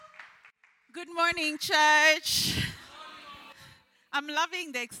Good morning, church. I'm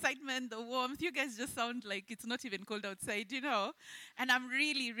loving the excitement, the warmth. You guys just sound like it's not even cold outside. And I'm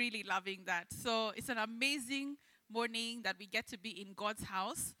really, really loving that. So it's an amazing morning that we get to be in God's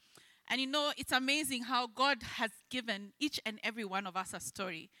house. And it's amazing how God has given each and every one of us a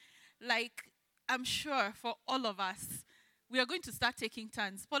story. Like, I'm sure for all of us, we are going to start taking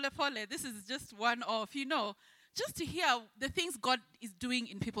turns. Pole, this is just one of, just to hear the things God is doing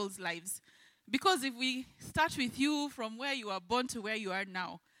in people's lives. Because if we start with you from where you are born to where you are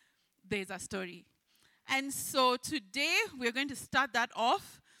now, there's a story. And so today we're going to start that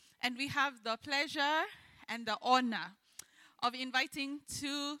off, and we have the pleasure and the honor of inviting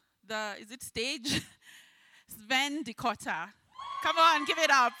to the stage Sven Dikota. Come on, give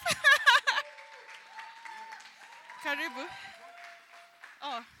it up. Karibu.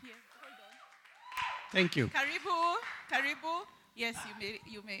 Oh, yes, hold on. Thank you. Karibu. Yes,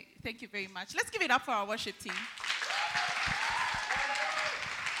 you may. Thank you very much. Let's give it up for our worship team.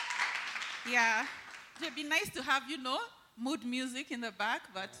 Yeah. It'd be nice to have, mood music in the back,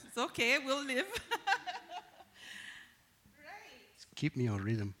 but it's okay. We'll live. Right. Keep me on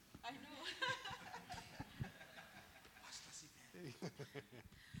rhythm. I know.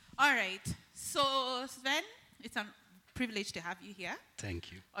 All right. So, Sven, it's a privilege to have you here.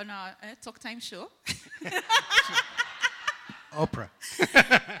 Thank you. On our Talk Time show. Oprah.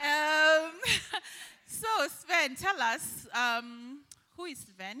 So, Sven, tell us, who is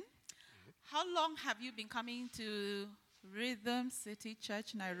Sven? How long have you been coming to Rhythm City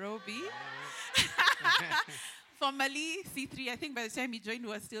Church, Nairobi? Formerly C3. I think by the time you joined, you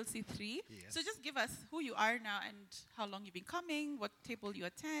were still C3. Yes. So just give us who you are now and how long you've been coming, what table you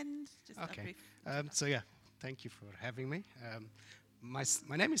attend. Just Okay. Thank you for having me. My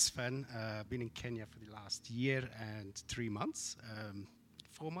name is Sven. I've been in Kenya for the last year and 3 months,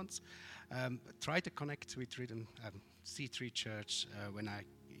 4 months. Tried to connect with Rhythm C3 Church when I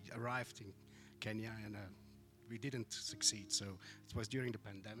arrived in Kenya, and we didn't succeed. So it was during the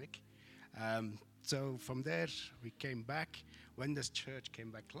pandemic. So from there, we came back. When this church came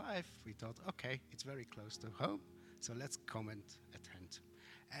back live, we thought, okay, it's very close to home, so let's come and attend.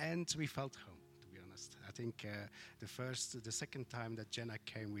 And we felt home. I think the second time that Jenna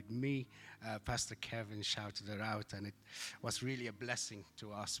came with me, Pastor Kevin shouted her out, and it was really a blessing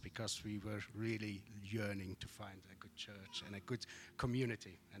to us because we were really yearning to find a good church and a good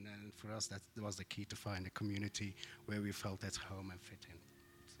community. And then for us, that was the key, to find a community where we felt at home and fit in.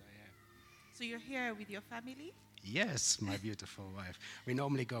 So, yeah. So you're here with your family? Yes, my beautiful wife. We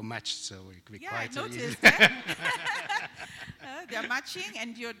normally go matched, so we yeah, quite... I noticed. They're matching,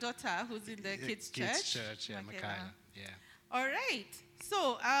 and your daughter, who's in the kids' church. Yeah, okay, Michaela. Yeah. All right.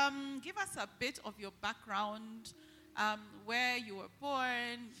 So, give us a bit of your background, where you were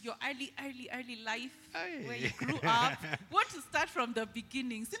born, your early life, where you grew up. Want to start from the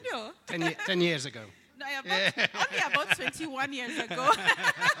beginning, Cindy? 10 years ago. No, only about 21 years ago.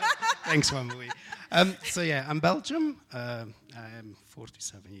 Thanks, Wamui. I'm Belgium. I am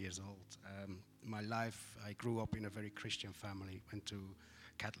 47 years old. My life, I grew up in a very Christian family, went to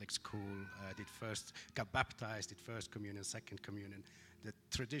Catholic school, got baptized, did first communion, second communion, the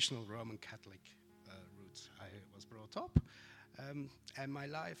traditional Roman Catholic route I was brought up. And my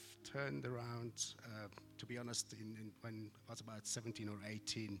life turned around, to be honest, when I was about 17 or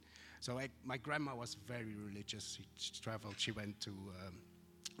 18. So my grandma was very religious. She traveled, she went to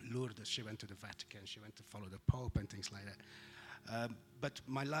Lourdes, she went to the Vatican, she went to follow the Pope and things like that. But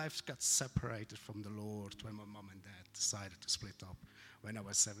my life got separated from the Lord when my mom and dad decided to split up. When I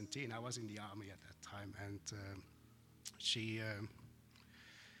was 17, I was in the army at that time, and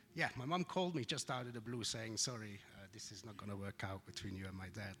my mom called me just out of the blue saying, sorry, this is not going to work out between you and my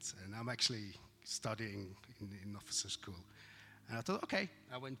dad. And I'm actually studying in officer school. And I thought, okay,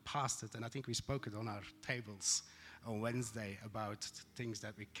 I went past it, and I think we spoke it on our tables on Wednesday about things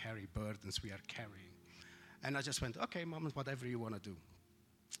that we carry, burdens we are carrying. And I just went, okay, Mom, whatever you want to do.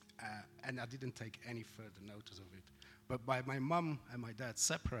 And I didn't take any further notice of it. But by my mom and my dad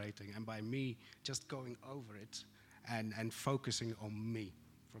separating, and by me just going over it and focusing on me,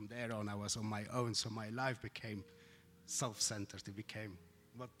 from there on I was on my own. So my life became self-centered. It became,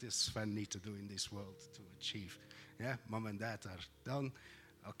 what does Sven need to do in this world to achieve? Yeah, Mom and Dad are done.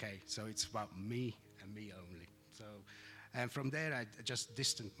 Okay, so it's about me and me only. So, and from there I just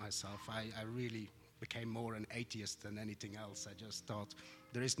distanced myself. I really became more an atheist than anything else. I just thought,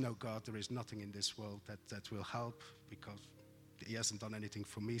 there is no God, there is nothing in this world that will help, because he hasn't done anything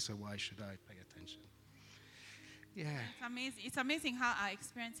for me, so why should I pay attention? Yeah. It's amazing how our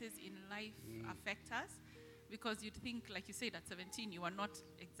experiences in life affect us. because you'd think, like you said, at 17, you were not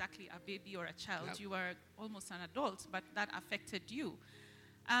exactly a baby or a child. No. You were almost an adult, but that affected you.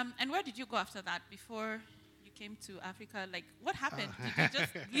 And where did you go after that before you came to Africa? Like, what happened? Did you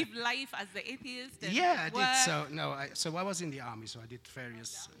just live life as the atheist? And Yeah, I work? did. So I was in the army, so I did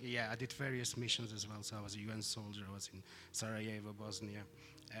various missions as well. So I was a UN soldier. I was in Sarajevo, Bosnia,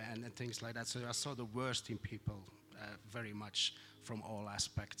 and things like that. So I saw the worst in people very much from all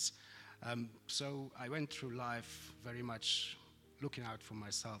aspects. So I went through life very much looking out for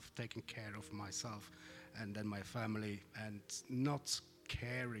myself, taking care of myself and then my family, and not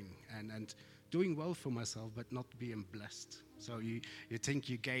caring and doing well for myself, but not being blessed. So you think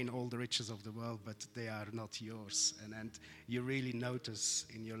you gain all the riches of the world, but they are not yours. And you really notice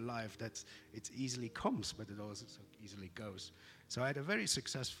in your life that it easily comes, but it also so easily goes. So I had a very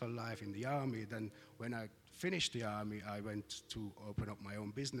successful life in the army. Then when I finished the army, I went to open up my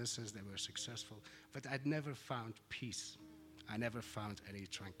own businesses. They were successful. But I'd never found peace. I never found any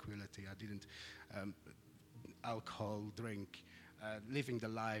tranquility. I didn't alcohol, drink, living the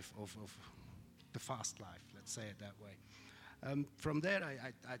life of the fast life, let's say it that way. From there,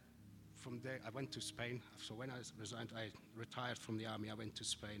 I went to Spain. So when I resigned, I retired from the army. I went to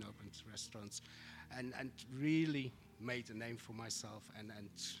Spain, opened restaurants, and really made a name for myself and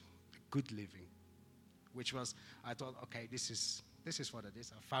good living, which was, I thought, okay, this is what it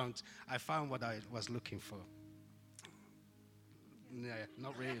is. I found what I was looking for. Yeah,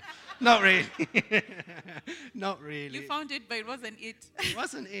 not really. Not really. Not really. You found it, but it wasn't it. It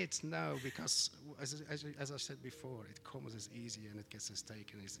wasn't it, no, because as I said before, it comes as easy and it gets as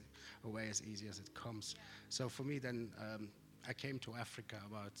taken away as easy as it comes. Yeah. So for me then, I came to Africa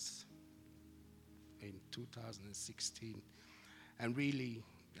about in 2016, and really,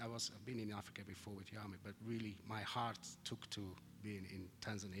 I've been in Africa before with the army, but really my heart took to being in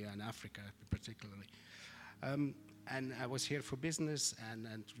Tanzania and Africa particularly. And I was here for business and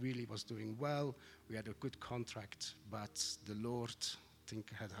really was doing well. We had a good contract, but the Lord, I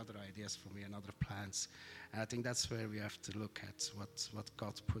think, had other ideas for me and other plans. And I think that's where we have to look at what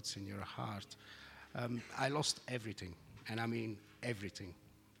God puts in your heart. I lost everything, and I mean everything.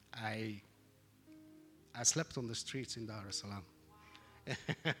 I slept on the streets in Dar es Salaam.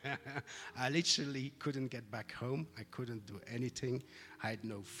 I literally couldn't get back home. I couldn't do anything. I had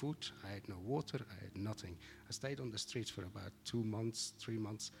no food. I had no water. I had nothing. I stayed on the streets for about 2 months, 3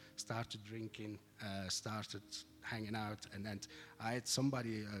 months, started drinking, started hanging out. And then I had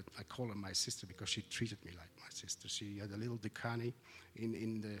somebody, I call her my sister because she treated me like my sister. She had a little Dukani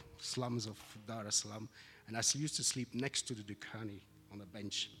in the slums of Dar es Salaam. And I used to sleep next to the Dukani on a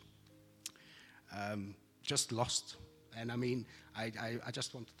bench. Just lost. And I mean, I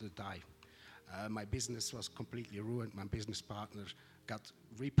just wanted to die. My business was completely ruined. My business partner got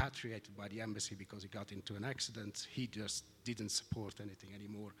repatriated by the embassy because he got into an accident. He just didn't support anything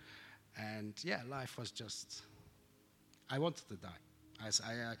anymore. And yeah, life was just, I wanted to die. I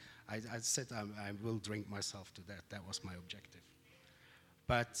said I will drink myself to death. That was my objective.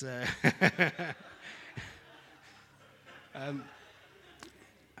 But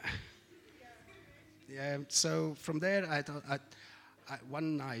so from there, I thought,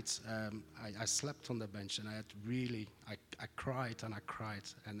 one night I slept on the bench and I cried and I cried,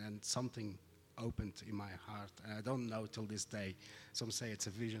 and then something opened in my heart. And I don't know till this day. Some say it's a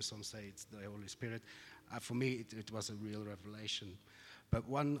vision, some say it's the Holy Spirit. For me, it was a real revelation. But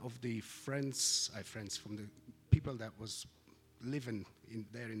one of the friends from the people that was living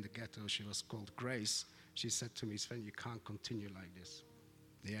there in the ghetto, she was called Grace. She said to me, Sven, you can't continue like this.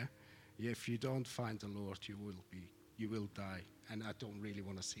 Yeah? If you don't find the Lord, you will die. And I don't really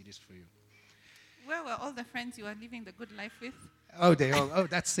want to see this for you. Where were all the friends you were living the good life with?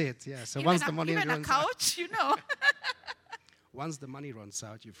 That's it, yeah. So even once the money runs out. Even a couch, you know. Once the money runs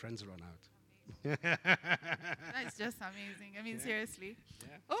out, your friends run out. That's just amazing. I mean, seriously.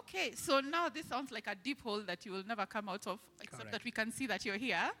 Yeah. Okay, so now this sounds like a deep hole that you will never come out of, except Correct. that we can see that you're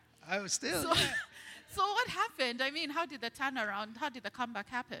here. Oh, still, so, So what happened? I mean, how did the turnaround, how did the comeback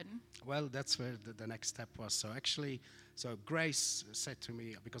happen? Well, that's where the next step was. So Grace said to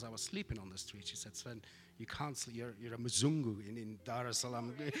me, because I was sleeping on the street, she said, Sven, you can't sleep, you're a Mzungu in Dar es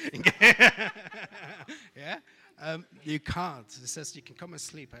Salaam. Yeah? You can't. She says, you can come and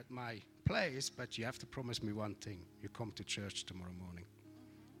sleep at my place, but you have to promise me one thing. You come to church tomorrow morning.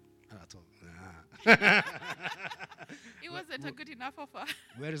 And I thought, nah. It wasn't a good enough offer.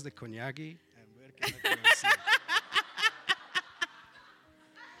 Where is the konyagi? And where can I go and sleep?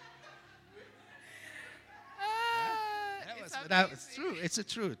 It's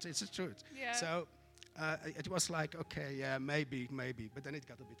true. It's a truth. Yeah. So It was like, okay, yeah, maybe. But then it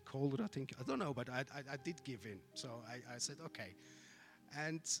got a bit colder, I think. I don't know, but I did give in. So I said, okay.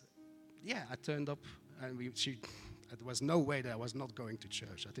 And yeah, I turned up, and there was no way that I was not going to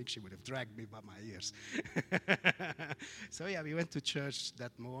church. I think she would have dragged me by my ears. So yeah, we went to church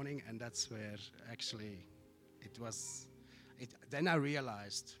that morning, and that's where actually it was. Then I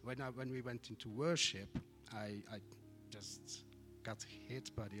realized when we went into worship, I just got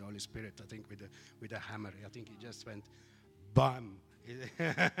hit by the Holy Spirit. I think with a hammer. I think it just went, bam.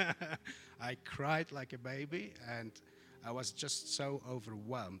 I cried like a baby, and I was just so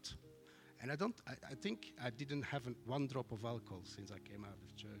overwhelmed. And I think I didn't have one drop of alcohol since I came out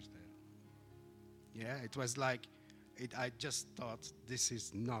of church there. Yeah, it was like, I just thought, this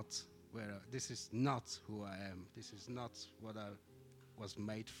is not who I am. This is not what I was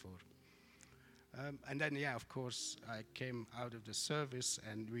made for. And then, yeah, of course, I came out of the service,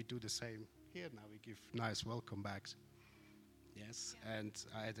 and we do the same here now. We give nice welcome bags. Yes, yeah. And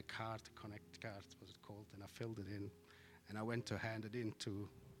I had a card, a Connect card, was it called, and I filled it in. And I went to hand it in to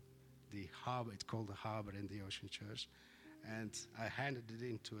the harbor. It's called the harbor in the Ocean Church. And I handed it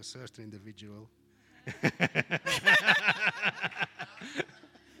in to a certain individual.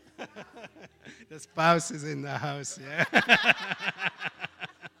 The spouse is in the house, yeah.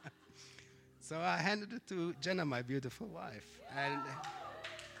 So I handed it to Jenna, my beautiful wife.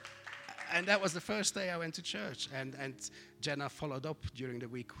 And that was the first day I went to church. And Jenna followed up during the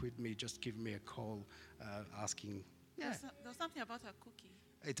week with me, just giving me a call, asking. Yeah. There was something about a cookie.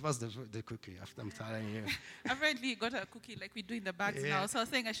 It was the cookie, I'm telling you. Apparently you got a cookie like we do in the bags now. So I was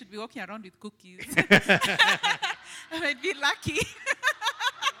saying I should be walking around with cookies. I might be lucky.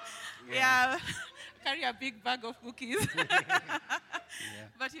 Yeah. Carry a big bag of cookies. Yeah.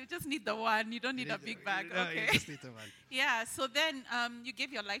 But you just need the one. You don't need a big bag. No, okay. You just need the one. Yeah. So then you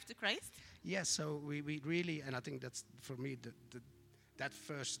gave your life to Christ? Yeah. So we really, and I think that's for me that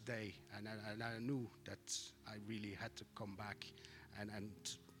first day, and I knew that I really had to come back and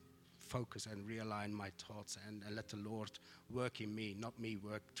focus and realign my thoughts and let the Lord work in me, not me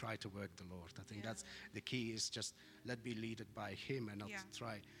try to work the Lord. I think that's the key, is just let be led by Him and not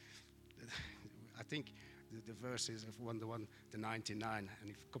try. I think the verse is the 99, and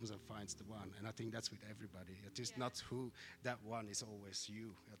He comes and finds the one. And I think that's with everybody. It is not who that one is always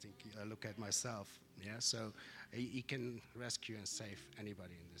you. I think I look at myself. Yeah, so He can rescue and save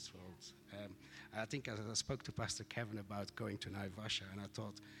anybody in this world. I think I spoke to Pastor Kevin about going to Naivasha, and I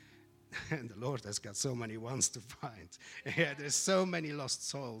thought, and the Lord has got so many ones to find. Yeah, there's so many lost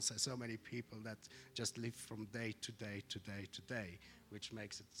souls and so many people that just live from day to day to day to day, which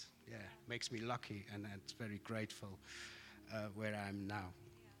makes me lucky and very grateful where I am now.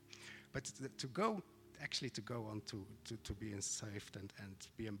 But to go on to being saved and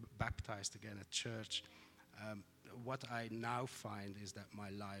being baptized again at church, what I now find is that my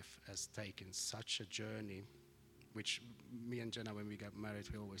life has taken such a journey, which me and Jenna, when we got married,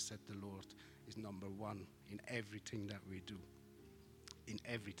 we always said the Lord is number one in everything that we do, in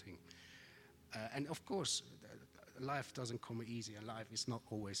everything. And of course, life doesn't come easy, and life is not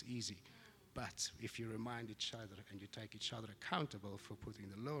always easy. But if you remind each other and you take each other accountable for putting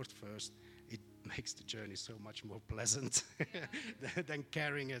the Lord first, it makes the journey so much more pleasant than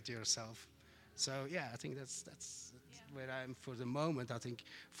carrying it yourself. So yeah, I think that's where I am for the moment. I think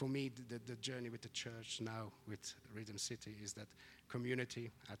for me, the journey with the church now with Rhythm City is that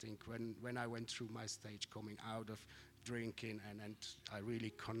community. I think when I went through my stage coming out of drinking and I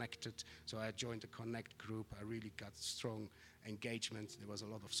really connected, so I joined the Connect group. I really got strong engagement. There was a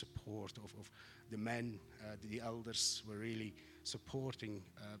lot of support of the men. The elders were really supporting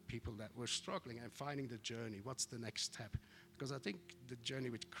people that were struggling and finding the journey. What's the next step? Because I think the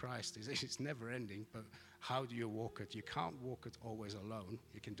journey with Christ is never ending, but how do you walk it? You can't walk it always alone.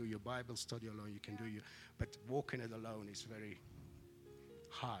 You can do your Bible study alone, but walking it alone is very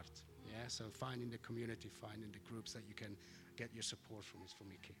hard. Yeah, so finding the community, finding the groups that you can get your support from is for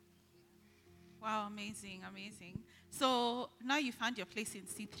me key. Wow, amazing. So now you found your place in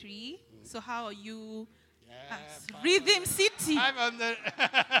C3. So how are you? Rhythm City. I'm on the.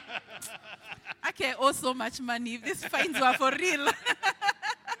 I can owe so much money if these fines were for real.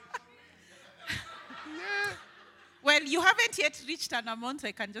 Well, you haven't yet reached an amount, so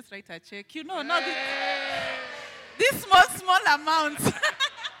I can just write a check. Not this small amounts.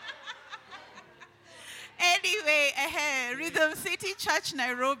 Anyway, Rhythm City Church,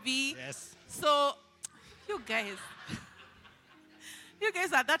 Nairobi. Yes. So, you guys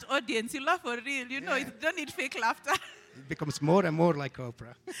are that audience. You laugh for real. You don't need fake laughter. It becomes more and more like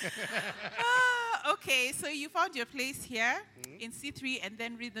Oprah. Okay, so you found your place here in C3 and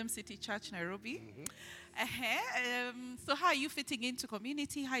then Rhythm City Church, Nairobi. So how are you fitting into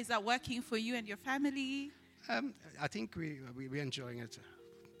community? How is that working for you and your family? I think we're enjoying it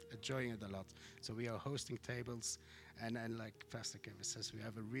a lot. So we are hosting tables, and like Pastor Kevin says, we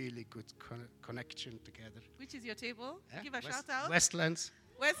have a really good connection together. Which is your table? Give a shout out. Westlands.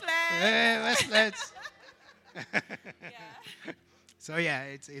 Westlands. Westlands. Yeah. So yeah,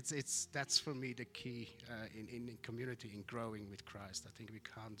 it's that's for me the key in community, in growing with Christ. I think we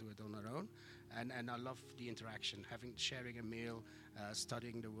can't do it on our own, and I love the interaction, sharing a meal,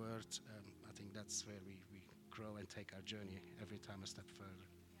 studying the Word. I think that's where we grow and take our journey every time a step further.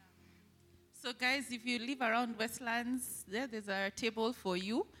 So guys, if you live around Westlands, there's a table for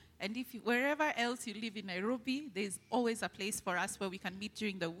you. And wherever else you live in Nairobi, there's always a place for us where we can meet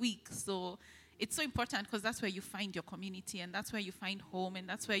during the week. So it's so important because that's where you find your community, and that's where you find home, and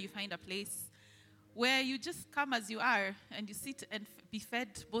that's where you find a place where you just come as you are and you sit and be fed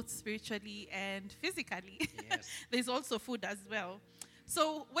both spiritually and physically. Yes. There's also food as well.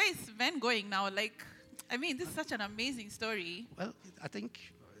 So where is Sven going now? This is such an amazing story. Well, I think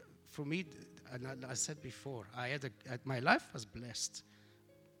for me, and I said before, my life was blessed.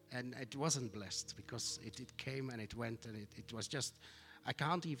 And it wasn't blessed because it came and it went, and it was just, I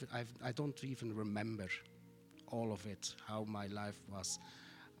don't even remember all of it, how my life was.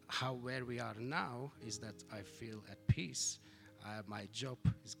 Where we are now is that I feel at peace. My job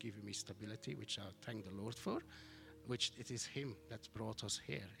is giving me stability, which I thank the Lord for, which it is Him that brought us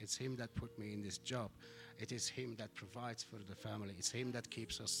here. It's Him that put me in this job. It is Him that provides for the family. It's Him that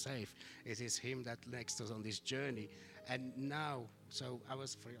keeps us safe. It is Him that leads us on this journey. And now, I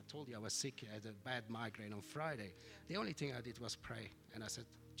told you I was sick. I had a bad migraine on Friday. The only thing I did was pray. And I said,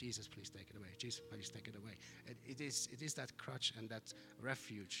 Jesus, please take it away. Jesus, please take it away. And it is that crutch and that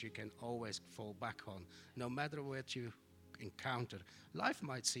refuge you can always fall back on. No matter what you encounter. Life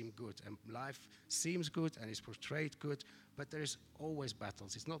might seem good, and life seems good and is portrayed good, but there is always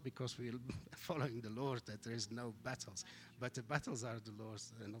battles. It's not because we're following the Lord that there is no battles, but the battles are the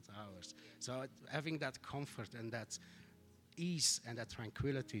Lord's and not ours. So having that comfort and that ease and that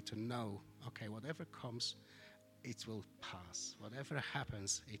tranquility to know, okay, whatever comes, it will pass. Whatever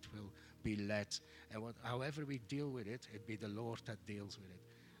happens, it will be led. And however we deal with it, it be the Lord that deals with it.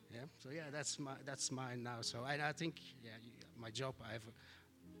 Yeah. So yeah, that's mine now. So I think my job, I have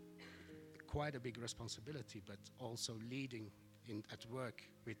quite a big responsibility, but also leading at work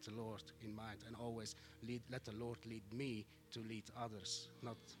with the Lord in mind, and always let the Lord lead me to lead others.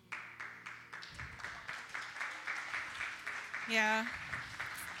 Not. Yeah.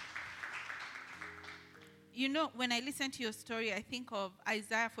 You know, when I listen to your story, I think of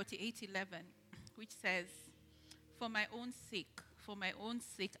Isaiah 48:11, which says, "For my own sake,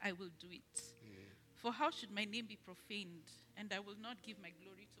 I will do it. For how should my name be profaned? And I will not give my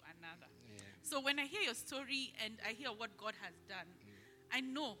glory to another." Yeah. So when I hear your story and I hear what God has done, I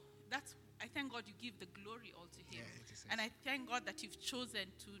know I thank God you give the glory all to Him. Yeah, and I thank God that you've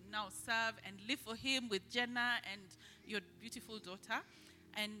chosen to now serve and live for Him with Jenna and your beautiful daughter.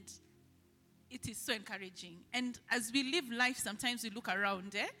 And it is so encouraging. And as we live life, sometimes we look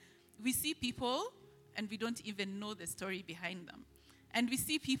around, we see people and we don't even know the story behind them. And we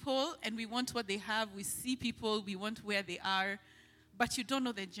see people and we want what they have. We see people, we want where they are. But you don't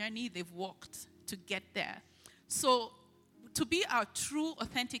know the journey they've walked to get there. So to be our true,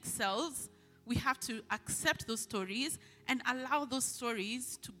 authentic selves, we have to accept those stories and allow those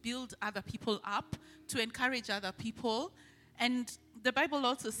stories to build other people up, to encourage other people. And the Bible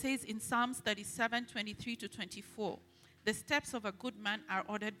also says in Psalms 37:23-24, "The steps of a good man are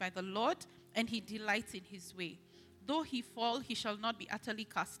ordered by the Lord, and He delights in His way. Though he fall, he shall not be utterly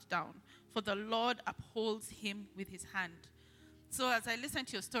cast down, for the Lord upholds him with His hand." So as I listen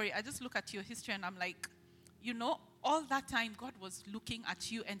to your story, I just look at your history and I'm like, all that time God was looking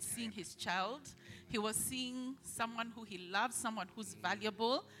at you and seeing His child. He was seeing someone who He loves, someone who's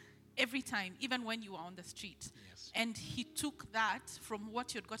valuable every time, even when you were on the street. Yes. And He took that from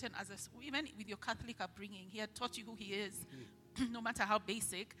what you'd gotten even with your Catholic upbringing. He had taught you who He is. No matter how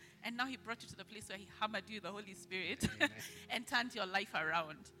basic, and now He brought you to the place where He hammered you with the Holy Spirit and turned your life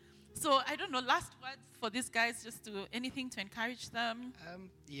around. So I don't know, last words for these guys, just anything to encourage them?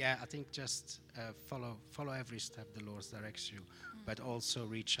 I think just follow every step the Lord directs you, but also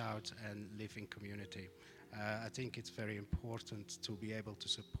reach out and live in community. I think it's very important to be able to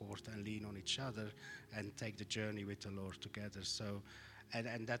support and lean on each other and take the journey with the Lord together. So,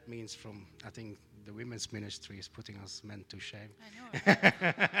 and that means I think the women's ministry is putting us men to shame. I know.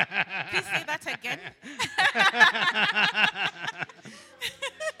 Please say that again.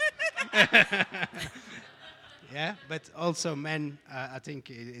 Yeah, but also men, I think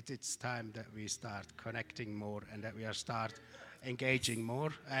it's time that we start connecting more and that we are start engaging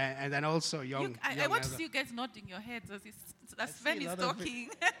more. And then also young. I want to see you guys nodding your heads as Sven is talking.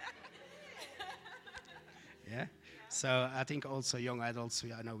 Yeah. So I think also young adults,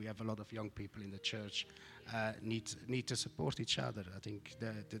 I know we have a lot of young people in the church, need to support each other. I think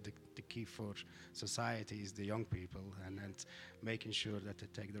the key for society is the young people and making sure that they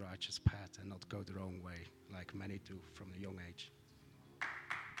take the righteous path and not go the wrong way, like many do from a young age.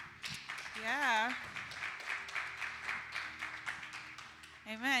 Yeah.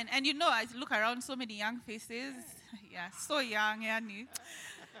 Amen. And you know, I look around, so many young faces. Yeah, so young, Yani.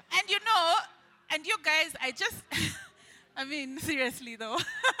 And you know, and you guys, I mean, seriously though.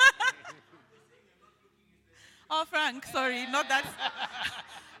 Oh, Frank, sorry, not that.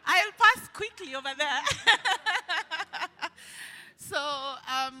 I'll pass quickly over there. So,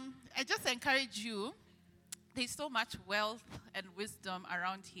 I just encourage you. There's so much wealth and wisdom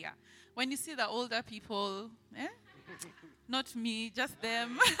around here. When you see the older people, not me, just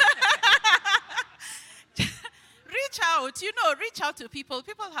them. Reach out to people.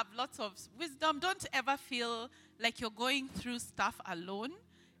 People have lots of wisdom. Don't ever feel like you're going through stuff alone.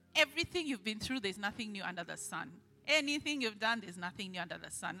 Everything you've been through, there's nothing new under the sun. Anything you've done, there's nothing new under the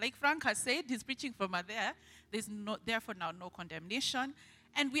sun. Like Frank has said, he's preaching from there. There's therefore now no condemnation.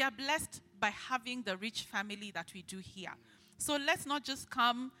 And we are blessed by having the rich family that we do here. So let's not just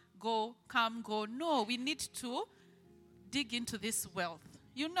come, go. No, we need to dig into this wealth.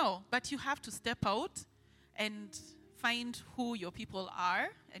 But you have to step out and find who your people are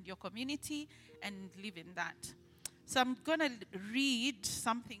and your community and live in that. So I'm going to read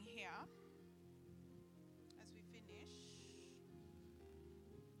something here as we finish.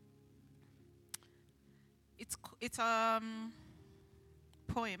 It's a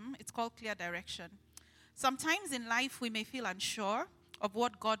poem. It's called Clear Direction. Sometimes in life we may feel unsure of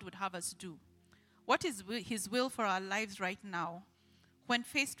what God would have us do. What is his will for our lives right now when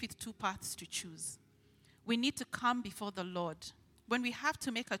faced with two paths to choose? We need to come before the Lord. When we have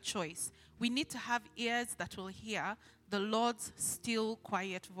to make a choice, we need to have ears that will hear the Lord's still,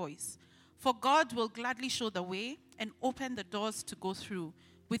 quiet voice. For God will gladly show the way and open the doors to go through.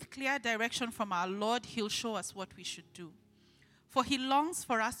 With clear direction from our Lord, he'll show us what we should do. For he longs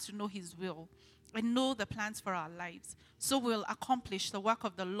for us to know his will and know the plans for our lives, so we'll accomplish the work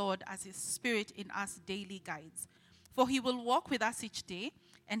of the Lord as his Spirit in us daily guides. For he will walk with us each day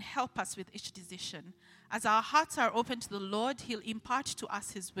and help us with each decision. As our hearts are open to the Lord, he'll impart to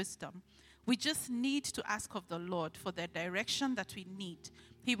us his wisdom. We just need to ask of the Lord for the direction that we need.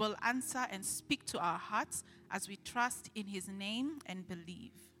 He will answer and speak to our hearts as we trust in his name and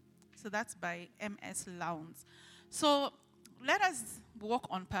believe. So that's by M.S. Lowndes. So let us walk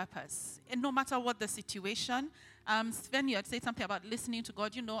on purpose. And no matter what the situation, Sven, you had said something about listening to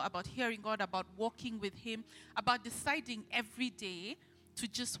God, about hearing God, about walking with him, about deciding every day to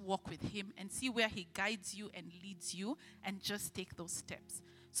just walk with him and see where he guides you and leads you and just take those steps.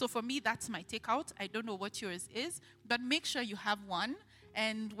 So for me, that's my takeout. I don't know what yours is, but make sure you have one.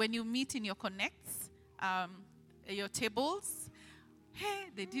 And when you meet in your connects, your tables, hey,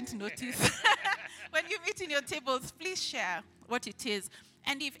 they didn't notice. When you meet in your tables, please share what it is.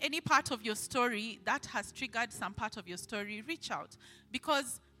 And if any part of your story that has triggered some part of your story, reach out.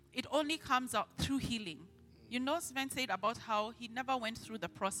 Because it only comes out through healing. Sven said about how he never went through the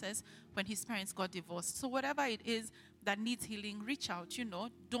process when his parents got divorced. So whatever it is that needs healing, reach out,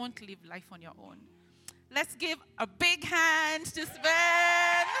 Don't live life on your own. Let's give a big hand to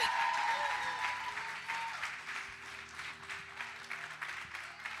Sven.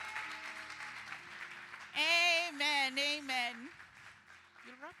 Amen.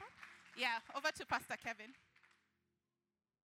 You wrap up? Yeah, over to Pastor Kevin.